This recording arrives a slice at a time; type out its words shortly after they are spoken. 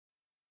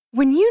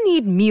When you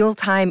need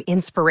mealtime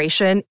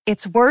inspiration,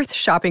 it's worth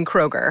shopping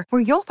Kroger,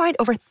 where you'll find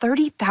over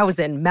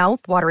 30,000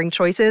 mouth-watering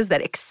choices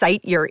that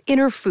excite your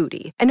inner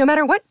foodie. And no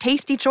matter what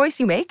tasty choice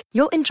you make,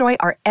 you'll enjoy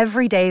our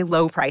everyday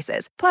low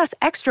prices, plus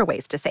extra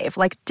ways to save,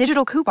 like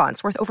digital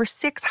coupons worth over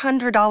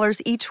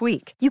 $600 each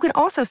week. You can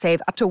also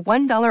save up to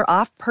 $1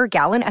 off per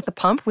gallon at the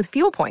pump with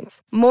fuel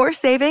points. More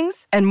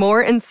savings and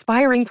more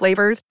inspiring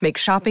flavors make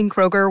shopping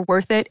Kroger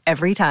worth it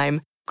every time.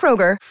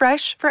 Kroger,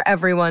 fresh for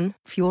everyone.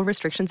 Fuel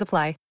restrictions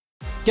apply.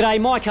 G'day,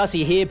 Mike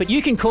Hussey here, but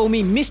you can call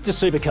me Mr.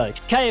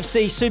 Supercoach.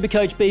 KFC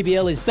Supercoach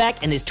BBL is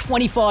back and there's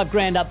 25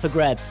 grand up for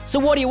grabs. So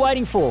what are you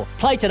waiting for?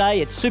 Play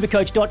today at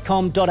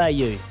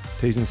supercoach.com.au.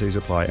 T's and C's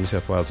apply. New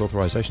South Wales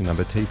authorisation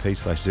number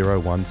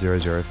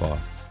TP/01005.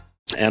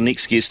 Our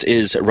next guest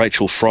is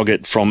Rachel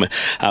Froggartt from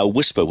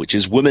Whisper, which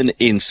is Women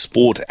in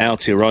Sport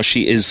Aotearoa.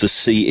 She is the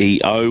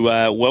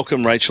CEO.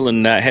 Welcome, Rachel,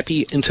 and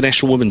happy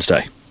International Women's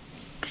Day.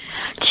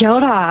 Kia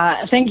ora.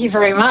 Thank you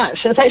very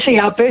much. It's actually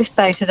our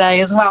birthday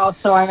today as well,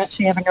 so I'm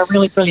actually having a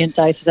really brilliant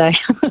day today.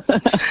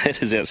 That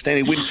is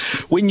outstanding.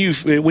 When you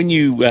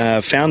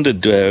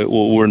founded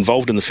or were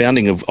involved in the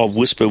founding of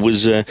Whisper,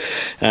 was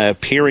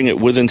pairing it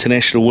with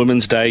International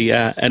Women's Day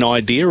an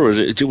idea, or was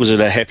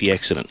it a happy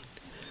accident?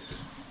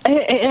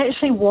 It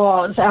actually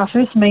was. Our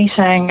first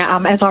meeting,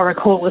 as I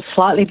recall, was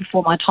slightly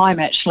before my time,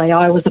 actually.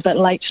 I was a bit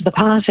late to the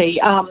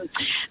party. Our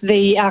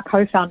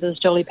co-founders,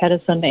 Julie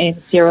Patterson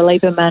and Sarah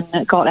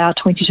Lieberman, got our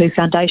 22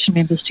 foundation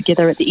members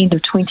together at the end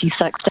of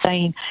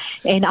 2016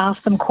 and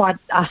asked them quite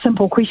a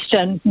simple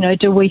question,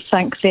 do we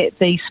think that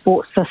the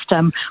sports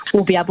system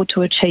will be able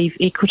to achieve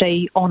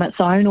equity on its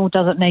own, or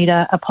does it need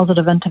a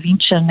positive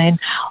intervention? And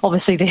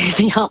obviously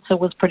the answer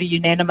was pretty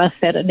unanimous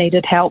that it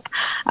needed help,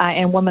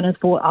 and Women in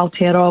Sport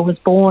Aotearoa was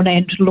born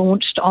and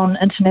launched on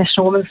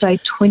International Women's Day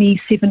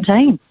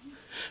 2017.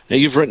 Now,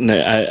 you've written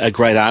a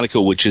great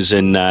article which is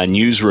in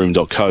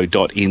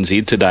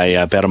newsroom.co.nz today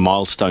about a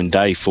milestone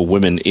day for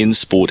women in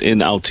sport in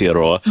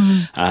Aotearoa.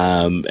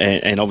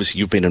 And obviously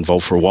you've been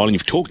involved for a while, and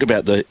you've talked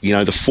about the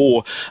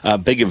four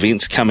big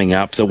events coming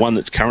up. The one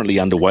that's currently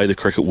underway, the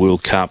Cricket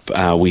World Cup.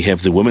 We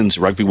have the Women's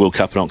Rugby World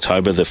Cup in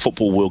October, the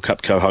Football World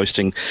Cup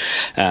co-hosting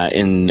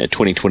in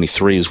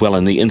 2023 as well,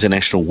 and the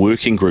International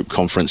Working Group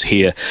Conference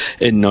here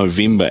in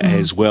November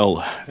as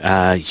well.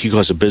 You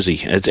guys are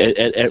busy.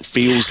 It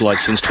feels like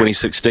since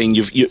 2016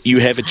 you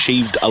have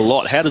achieved a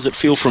lot. How does it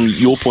feel from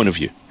your point of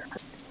view?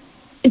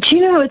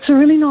 It's a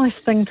really nice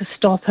thing to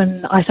stop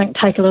and I think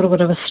take a little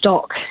bit of a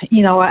stock.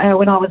 When I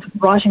was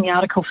writing the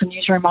article for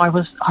Newsroom, I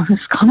was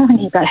kind of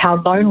thinking about how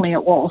lonely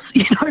it was.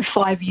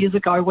 5 years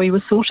ago we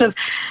were sort of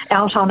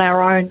out on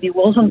our own. There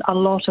wasn't a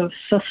lot of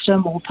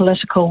system or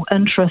political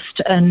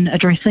interest in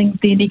addressing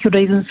the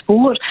inequities in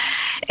sport.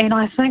 And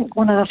I think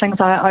one of the things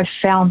I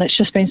found that's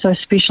just been so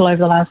special over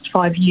the last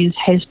 5 years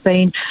has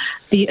been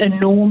the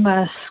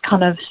enormous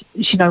kind of,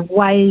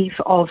 wave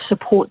of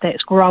support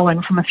that's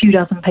grown from a few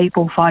dozen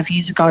people 5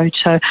 years ago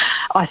to,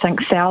 I think,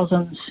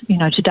 thousands,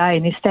 today.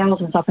 And there's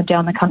thousands up and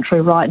down the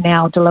country right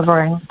now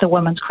delivering the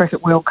Women's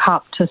Cricket World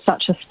Cup to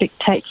such a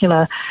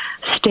spectacular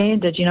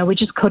standard. We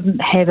just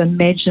couldn't have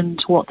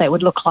imagined what that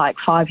would look like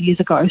 5 years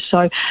ago.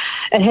 So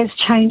it has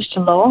changed a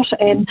lot.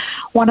 And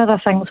one of the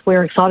things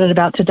we're excited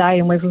about today,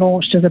 and we've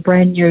launched, is a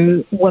brand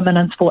new Women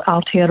in Sport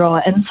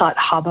Aotearoa Insight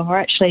Hub. And we're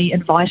actually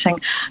inviting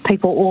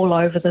people all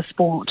over the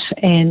sport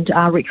and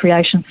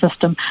recreation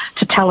system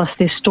to tell us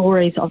their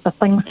stories of the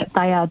things that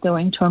they are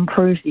doing to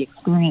improve the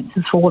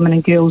experiences for women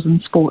and girls in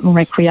sport and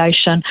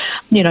recreation.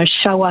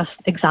 Show us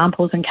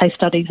examples and case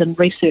studies and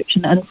research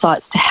and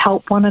insights to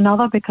help one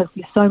another, because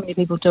there's so many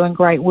people doing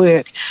great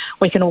work.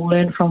 We can all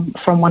learn from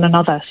one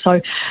another. So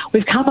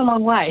we've come a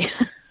long way.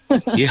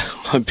 Yeah,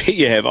 I bet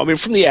you have. I mean,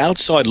 from the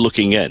outside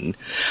looking in,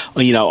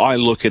 I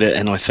look at it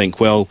and I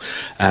think,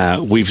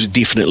 we've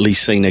definitely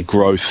seen a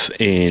growth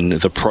in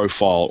the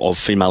profile of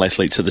female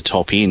athletes at the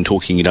top end,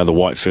 talking, the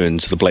White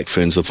Ferns, the Black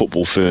Ferns, the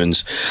Football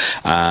Ferns,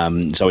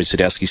 Zoe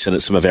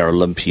Sadowski-Sinnott, some of our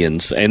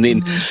Olympians. And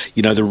then,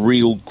 the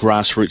real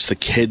grassroots, the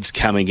kids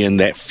coming in,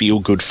 that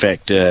feel-good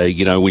factor,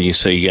 when you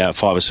see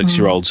 5 or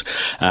 6-year-olds,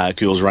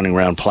 girls running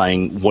around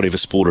playing whatever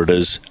sport it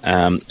is.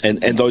 And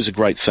those are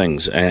great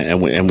things,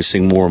 and we're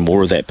seeing more and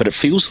more of that. But it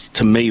feels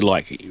to me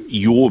like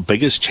your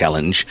biggest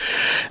challenge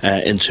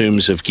in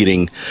terms of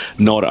getting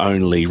not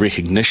only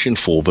recognition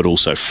for, but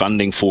also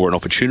funding for and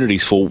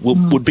opportunities for,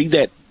 would be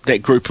that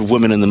group of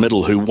women in the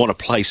middle who want to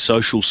play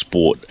social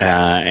sport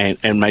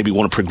and maybe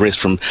want to progress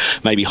from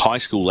maybe high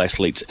school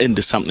athletes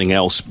into something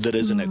else that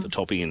isn't at the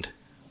top end.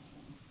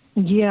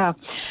 Yeah,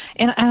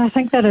 and I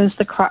think that is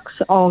the crux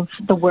of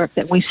the work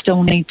that we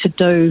still need to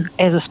do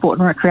as a sport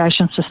and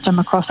recreation system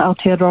across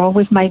Aotearoa.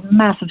 We've made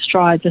massive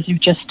strides, as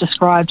you've just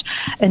described,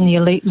 in the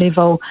elite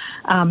level,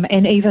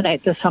 and even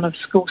at the sort of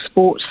school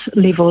sports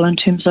level in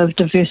terms of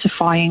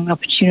diversifying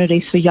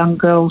opportunities for young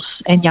girls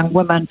and young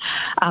women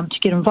to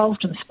get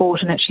involved in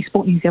sport. And actually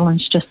Sport New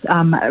Zealand's just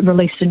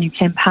released a new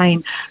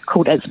campaign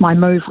called It's My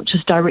Move, which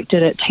is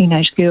directed at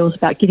teenage girls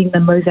about getting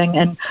them moving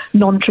in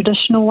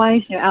non-traditional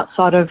ways,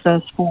 outside of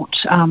the sport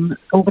sport,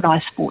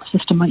 organised sport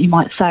system, you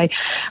might say.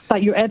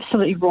 But you're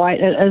absolutely right.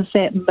 It is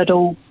that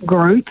middle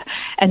group,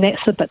 and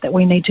that's the bit that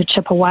we need to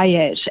chip away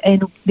at.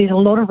 And there's a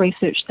lot of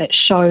research that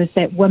shows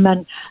that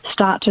women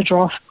start to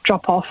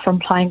drop off from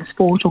playing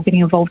sport or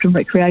getting involved in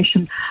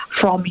recreation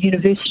from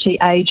university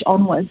age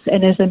onwards.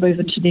 And as they move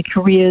into their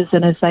careers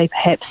and as they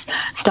perhaps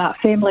start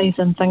families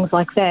and things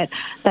like that,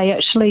 they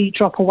actually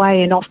drop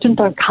away and often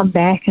don't come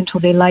back until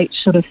their late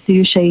sort of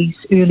 30s,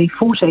 early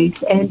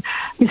 40s. And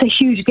there's a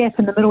huge gap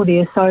in the middle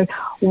there. So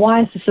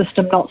why is the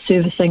system not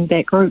servicing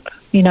that group,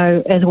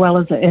 as well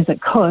as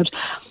it could?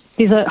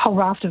 There's a whole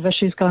raft of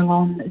issues going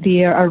on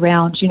there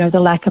around, the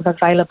lack of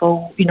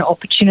available,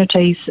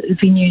 opportunities,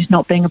 venues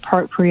not being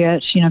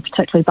appropriate,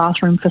 particularly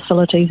bathroom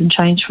facilities and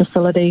change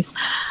facilities.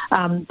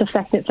 The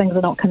fact that things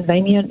are not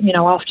convenient. I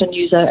often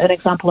use an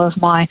example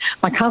of my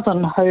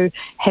cousin who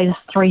has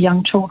 3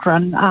 young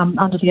children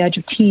under the age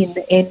of 10,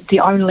 and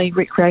the only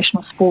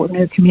recreational sport in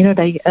her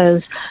community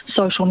is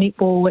social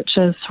netball, which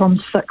is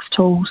from 6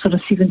 till sort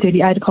of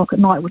 7:30, 8 o'clock at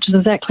night, which is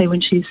exactly when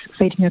she's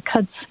feeding her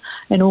kids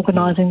and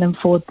organising them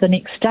for the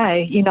next day.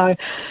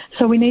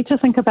 So we need to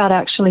think about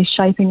actually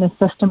shaping the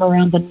system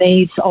around the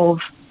needs of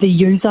the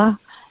user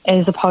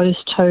as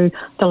opposed to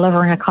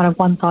delivering a kind of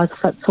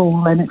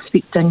one-size-fits-all and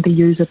expecting the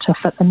user to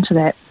fit into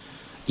that.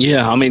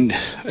 Yeah, I mean,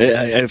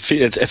 it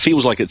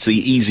feels like it's the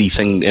easy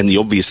thing and the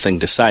obvious thing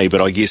to say,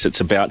 but I guess it's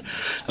about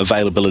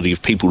availability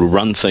of people to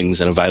run things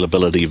and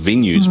availability of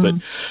venues.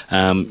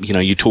 Mm-hmm.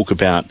 But, you talk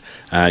about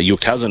your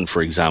cousin,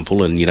 for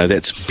example, and,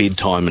 that's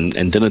bedtime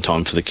and dinner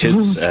time for the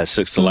kids,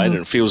 6 to 8, and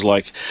it feels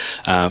like,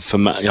 I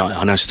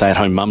know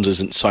stay-at-home mums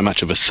isn't so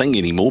much of a thing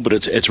anymore, but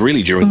it's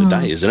really during the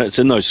day, isn't it? It's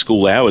in those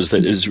school hours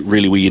that is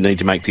really where you need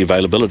to make the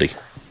availability.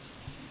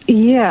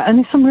 Yeah, and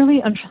there's some really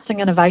interesting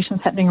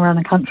innovations happening around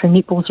the country.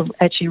 Netball's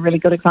actually a really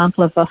good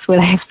example of this, where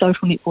they have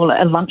social netball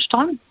at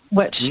lunchtime,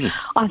 which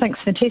I think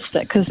is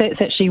fantastic, because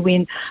that's actually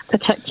when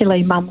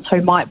particularly mums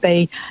who might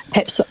be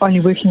perhaps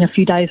only working a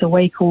few days a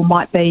week or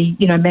might be,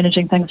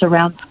 managing things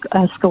around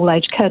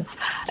school-age kids,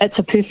 it's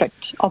a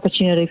perfect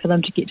opportunity for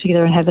them to get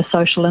together and have a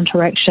social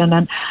interaction.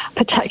 And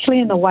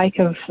particularly in the wake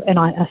of, and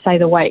I say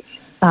the wake,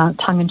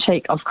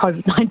 tongue-in-cheek, of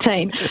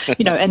COVID-19,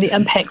 and the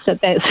impacts that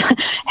that's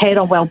had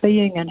on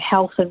well-being and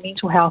health and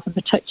mental health in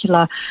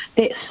particular,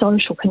 that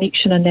social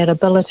connection and that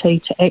ability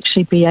to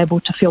actually be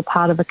able to feel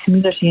part of a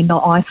community and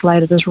not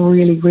isolated is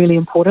really, really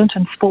important,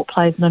 and sport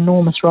plays an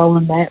enormous role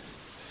in that.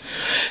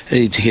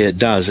 It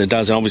does, and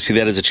obviously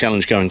that is a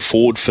challenge going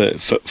forward for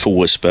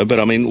Whisper. But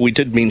I mean, we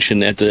did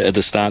mention at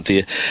the start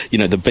there,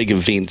 the big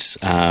events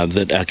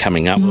that are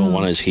coming up. Well,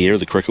 one is here,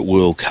 the Cricket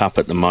World Cup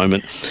at the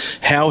moment.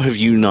 How have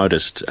you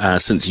noticed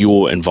since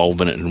your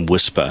involvement in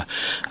Whisper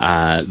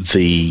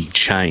the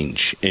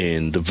change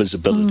in the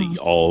visibility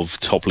of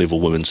top level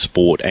women's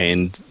sport,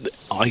 and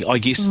I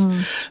guess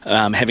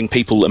having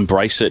people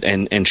embrace it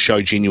and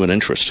show genuine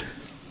interest?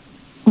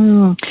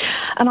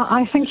 And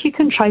I think you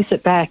can trace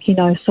it back,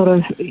 early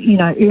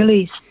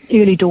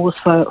doors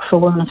for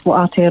women's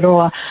sport,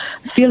 Aotearoa.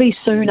 Fairly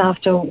soon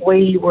after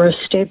we were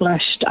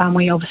established,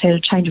 we obviously had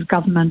a change of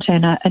government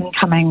and an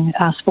incoming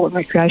Sport and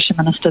Recreation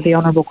Minister, the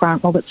Honourable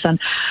Grant Robertson,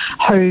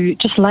 who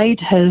just laid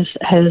his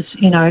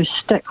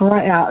stick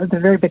right out at the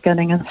very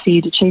beginning and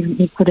said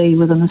achieving equity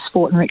within the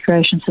sport and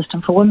recreation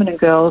system for women and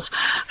girls,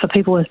 for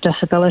people with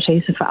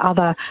disabilities and for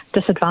other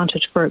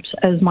disadvantaged groups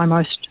is my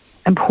most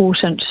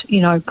important,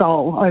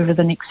 goal over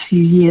the next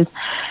few years.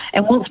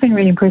 And what's been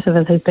really impressive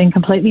is he's been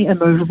completely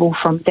immovable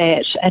from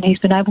that, and he's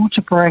been able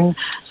to bring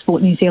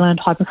Sport New Zealand,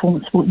 High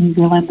Performance Sport New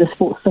Zealand, the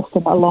sports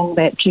system along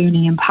that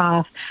journey and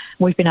path.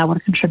 We've been able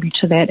to contribute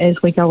to that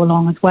as we go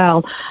along as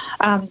well.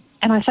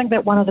 And I think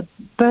that one of the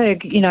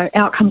big,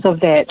 outcomes of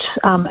that,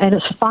 and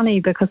it's funny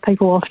because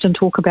people often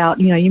talk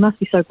about, you must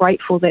be so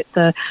grateful that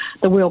the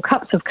World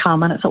Cups have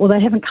come, and it's like, well, they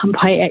haven't come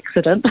by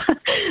accident.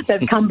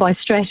 They've come by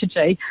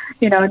strategy,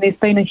 and there's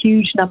been a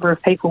huge number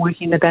of people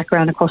working in the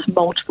background across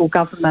multiple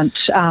government,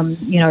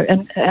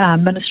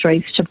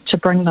 ministries to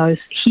bring those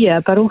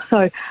here, but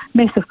also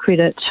massive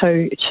credit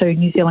to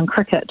New Zealand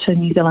cricket, to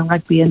New Zealand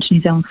rugby and to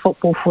New Zealand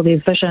football for their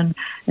vision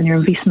and their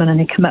investment and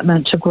their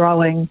commitment to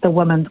growing the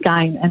women's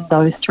game in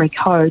those 3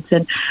 codes.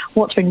 And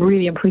what's been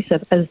really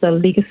impressive is the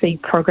legacy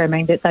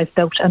programming that they've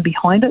built in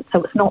behind it.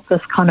 So it's not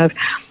this kind of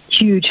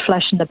huge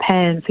flash in the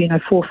pan for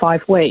 4 or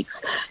 5 weeks.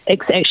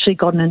 It's actually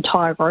got an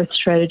entire growth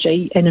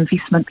strategy and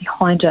investment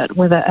behind it,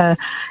 with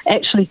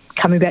actually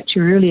coming back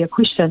to your earlier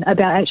question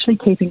about actually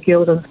keeping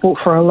girls in sport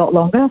for a lot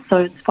longer, so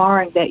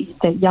inspiring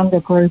that younger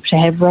group to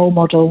have role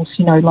models,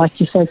 like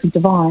your Sophie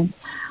Devine,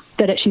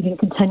 that actually then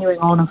continuing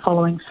on and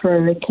following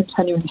through and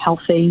continuing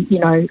healthy,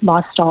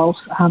 lifestyles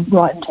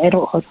right into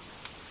adulthood.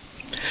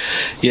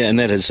 Yeah, and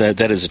that is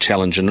a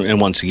challenge,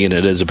 and once again,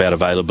 it is about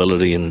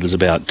availability, and it is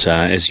about,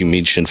 as you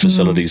mentioned,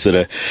 facilities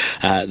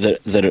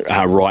that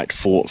are right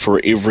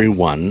for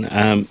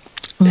everyone.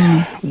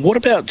 What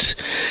about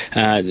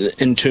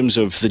in terms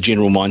of the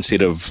general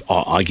mindset of,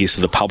 I guess,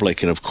 of the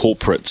public and of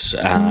corporates,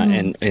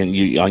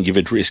 and you've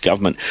addressed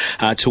government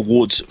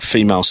towards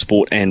female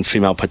sport and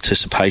female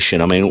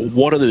participation? I mean,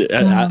 what are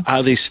the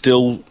are there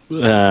still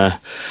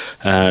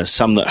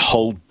some that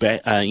hold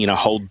back,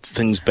 hold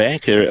things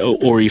back,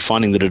 or are you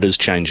finding that it is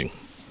changing?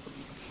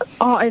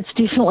 Oh, it's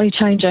definitely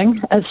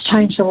changing. It's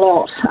changed a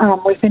lot.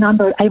 We've been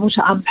able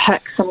to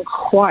unpack some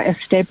quite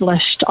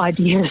established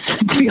ideas,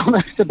 to be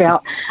honest,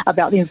 about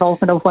the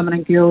involvement of women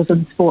and girls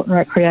in sport and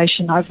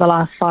recreation over the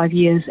last 5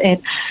 years.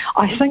 And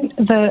I think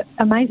the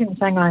amazing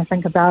thing I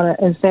think about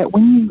it is that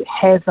when you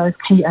have those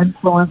key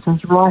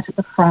influencers right at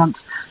the front,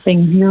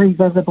 being very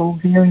visible,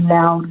 very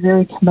loud,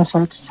 very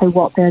committed to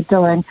what they're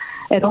doing,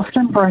 it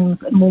often brings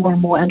more and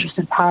more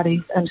interested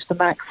parties into the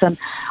mix. And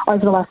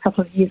over the last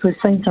couple of years, we've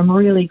seen some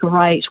really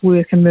great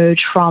work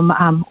emerge from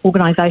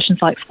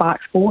organisations like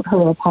Spark Sport,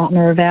 who are a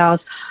partner of ours,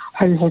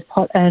 who has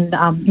put in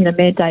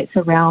mandates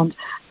around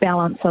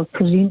balance of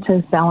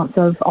presenters, balance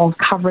of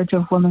coverage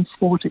of women's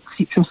sport,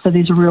 etc. So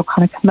there's a real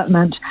kind of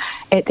commitment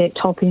at that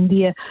top end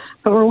there.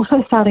 But we're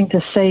also starting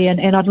to see,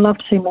 and I'd love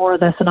to see more of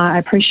this, and I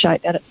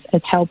appreciate that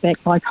it's held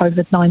back by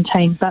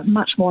COVID-19, but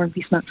much more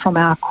investment from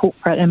our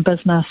corporate and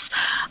business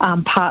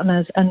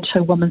partners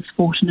into women's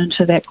sport and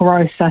into that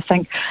growth. I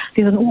think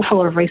there's an awful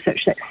lot of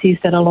research that says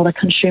that a lot of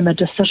consumer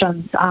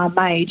decisions are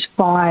made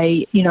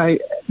by,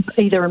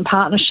 either in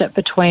partnership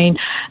between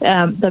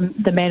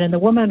the man and the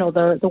woman, or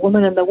the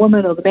woman and the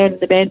woman, or the man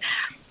and the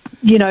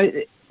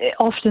man.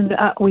 Often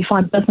we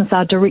find business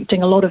are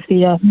directing a lot of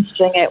their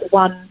messaging at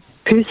one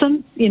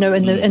person, in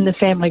the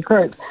family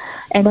group,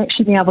 and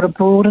actually being able to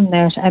broaden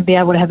that and be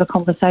able to have a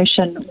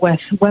conversation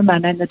with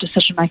women and the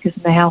decision makers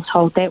in the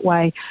household that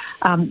way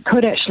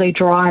could actually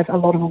drive a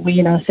lot of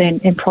awareness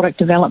and product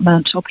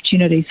development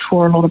opportunities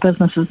for a lot of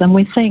businesses. And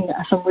we're seeing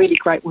some really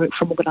great work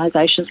from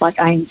organisations like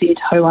ANZ,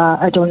 who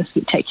are doing a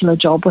spectacular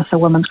job with the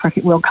Women's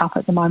Cricket World Cup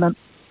at the moment.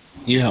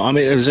 Yeah, I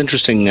mean, it was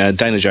interesting.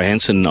 Dana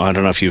Johansson, I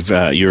don't know if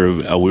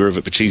you're aware of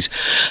it, but she's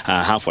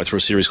halfway through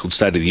a series called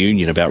State of the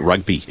Union about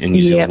rugby in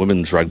New Zealand,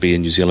 women's rugby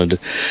in New Zealand.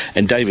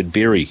 And David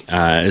Berry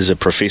is a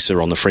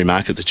professor on the free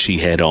market that she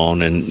had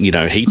on, and,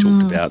 he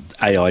talked about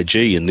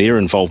AIG and their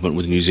involvement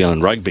with New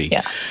Zealand rugby.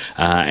 Yeah.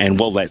 And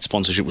while that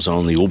sponsorship was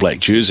on the All Black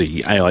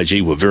jersey,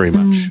 AIG were very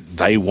much,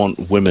 they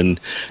want women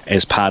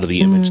as part of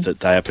the image that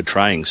they are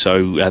portraying.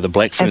 So the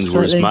Black Ferns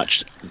were as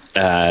much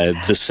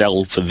the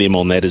sell for them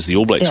on that as the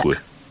All Blacks were.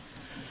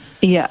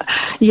 Yeah,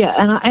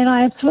 and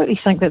I absolutely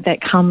think that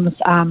comes,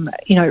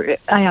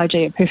 AIG,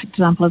 a perfect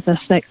example of this,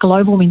 that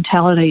global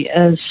mentality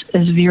is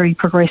very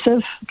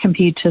progressive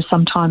compared to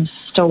sometimes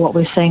still what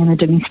we're seeing in the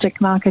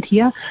domestic market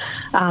here.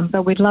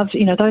 But we'd love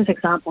to, those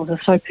examples are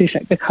so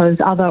perfect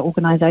because other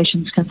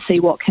organisations can see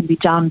what can be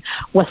done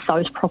with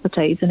those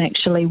properties and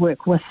actually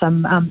work with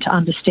them to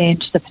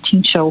understand the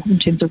potential in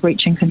terms of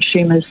reaching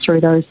consumers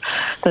through those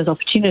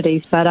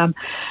opportunities. But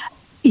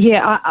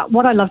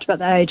what I loved about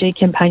the AIG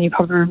campaign, you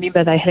probably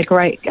remember they had a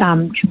great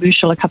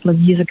commercial a couple of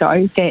years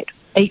ago that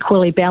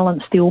equally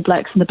balanced the All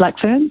Blacks and the Black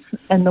Ferns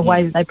and the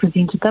way that they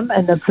presented them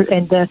and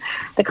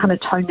the kind of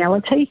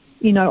tonality,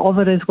 of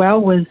it as well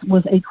was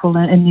equal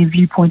in their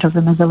viewpoint of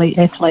them as elite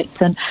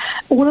athletes. And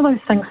all of those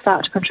things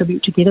start to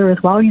contribute together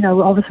as well.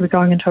 Obviously we're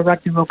going into a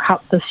Rugby World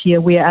Cup this year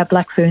where our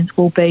Black Ferns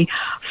will be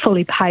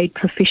fully paid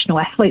professional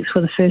athletes for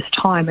the first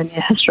time in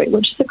their history,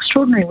 which is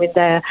extraordinary when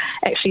they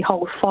actually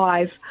hold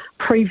 5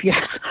 previous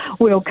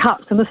World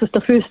Cups, and this is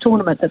the first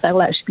tournament that they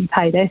will actually be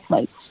paid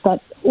athletes.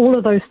 But all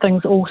of those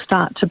things all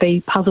start to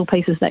be puzzle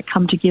pieces that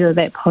come together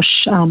that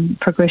push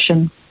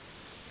progression.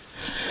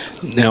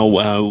 Now,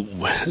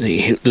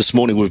 this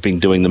morning we've been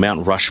doing the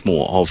Mount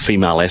Rushmore of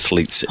female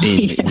athletes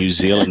in New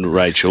Zealand,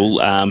 Rachel,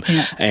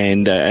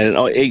 and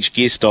each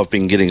guest I've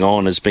been getting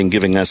on has been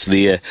giving us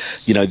their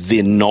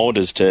nod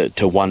as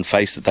to one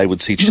face that they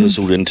would see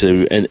chiseled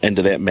into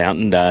that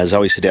mountain.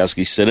 Zoe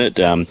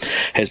Sadowski-Synnott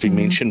has been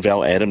mentioned,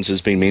 Val Adams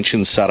has been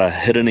mentioned, Sarah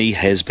Hirini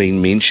has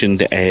been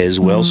mentioned as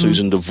well,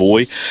 Susan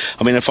Devoy.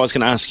 I mean, if I was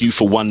going to ask you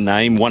for one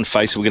name, one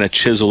face we're going to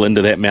chisel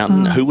into that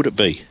mountain, who would it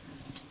be?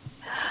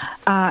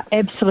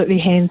 Absolutely,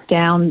 hands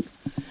down,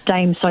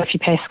 Dame Sophie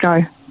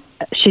Pascoe.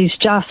 She's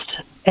just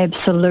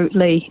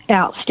absolutely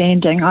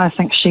outstanding. I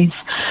think she's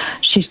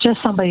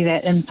just somebody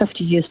that in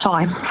 50 years'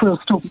 time we'll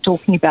still be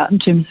talking about in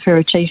terms of her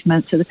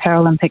achievements at the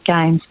Paralympic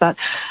Games, but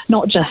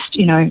not just,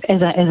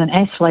 as an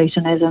athlete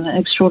and as an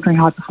extraordinary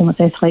high-performance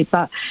athlete,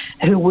 but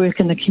her work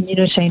in the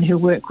community and her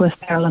work with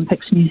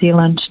Paralympics New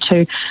Zealand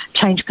to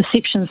change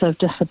perceptions of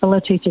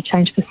disability, to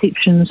change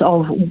perceptions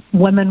of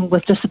women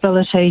with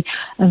disability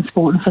in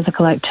sport and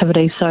physical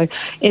activity. So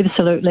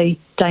absolutely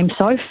Dame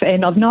Soph,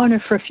 and I've known her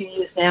for a few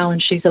years now,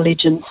 and she's a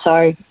legend,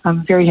 so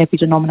I'm very happy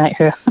to nominate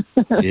her.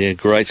 Yeah,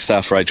 great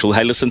stuff, Rachel.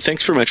 Hey, listen,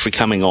 thanks very much for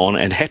coming on,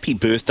 and happy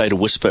birthday to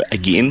Whisper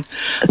again.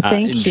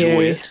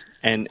 Enjoy it.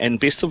 And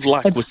best of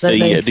luck with the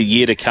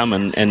year to come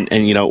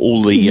and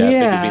all the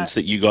big events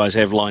that you guys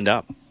have lined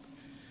up.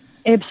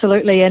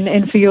 Absolutely,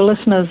 and for your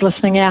listeners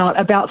listening out,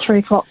 about 3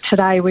 o'clock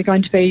today we're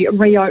going to be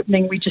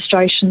reopening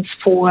registrations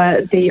for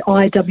the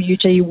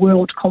IWG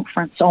World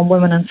Conference on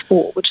Women in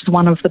Sport, which is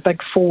one of the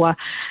big 4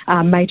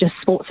 major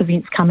sports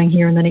events coming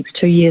here in the next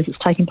 2 years. It's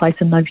taking place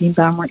in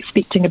November, and we're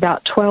expecting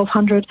about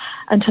 1,200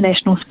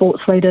 international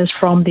sports leaders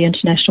from the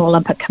International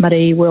Olympic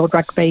Committee, World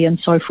Rugby and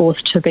so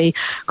forth to be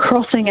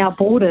crossing our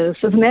borders.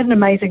 Isn't that an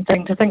amazing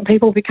thing to think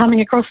people will be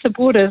coming across the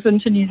borders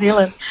into New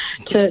Zealand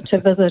to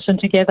visit and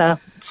together?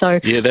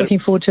 So looking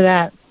forward to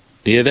that.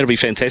 Yeah, that'll be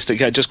fantastic.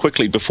 Just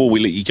quickly, before we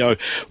let you go,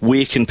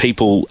 where can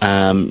people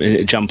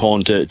jump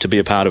on to be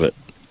a part of it?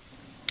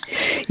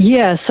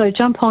 Yeah, so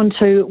jump on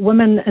to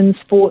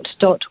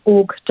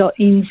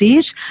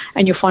womeninsport.org.nz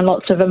and you'll find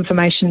lots of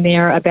information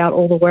there about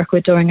all the work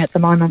we're doing at the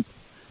moment.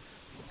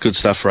 Good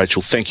stuff,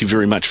 Rachel. Thank you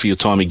very much for your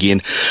time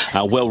again.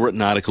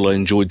 Well-written article. I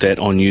enjoyed that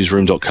on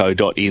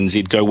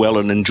newsroom.co.nz. Go well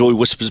and enjoy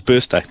Whisper's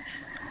birthday.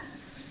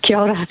 Kia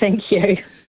ora, thank you.